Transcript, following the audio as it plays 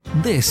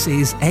This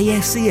is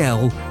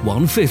ASCL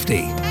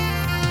 150.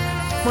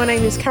 My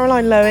name is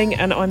Caroline Lowing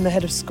and I'm the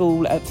head of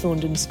school at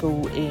Thornden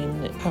School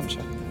in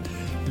Hampshire.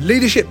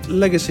 Leadership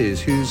Legacies.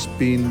 Who's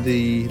been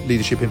the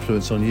leadership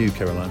influence on you,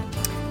 Caroline?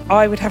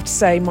 I would have to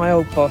say my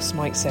old boss,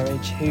 Mike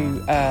Serridge, who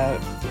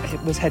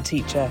was head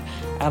teacher,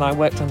 and I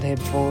worked under him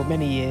for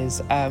many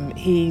years.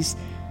 He's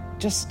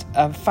just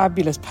a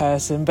fabulous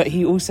person, but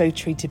he also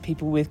treated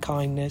people with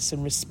kindness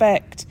and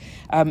respect,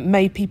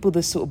 made people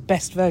the sort of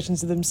best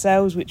versions of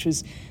themselves, which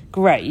was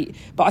great.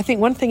 But I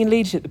think one thing in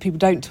leadership that people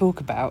don't talk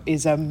about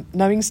is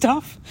knowing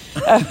stuff.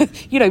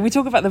 We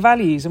talk about the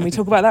values and we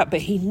talk about that,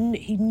 but he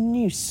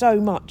knew so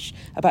much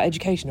about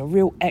education, a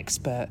real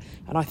expert.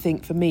 And I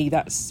think for me,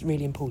 that's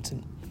really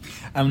important.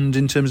 And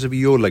in terms of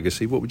your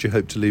legacy, what would you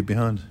hope to leave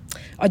behind?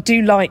 I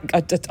do like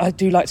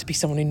to be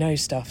someone who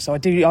knows stuff, so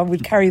I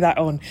would carry that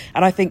on.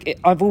 And I think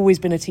I've always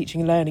been a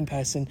teaching and learning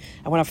person.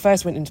 And when I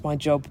first went into my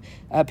job,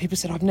 people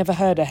said, I've never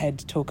heard a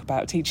head talk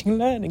about teaching and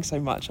learning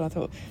so much. And I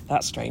thought,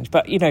 that's strange.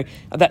 But,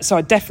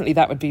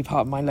 that would be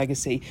part of my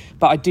legacy.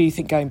 But I do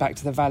think going back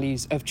to the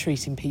values of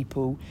treating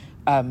people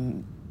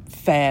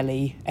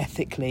fairly,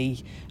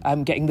 ethically,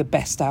 getting the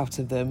best out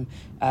of them,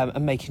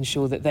 and making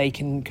sure that they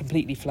can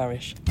completely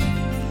flourish.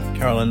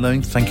 Caroline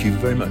Lowing, thank you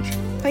very much.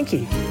 Thank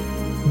you.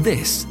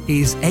 This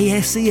is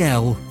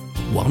ASCL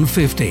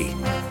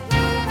 150.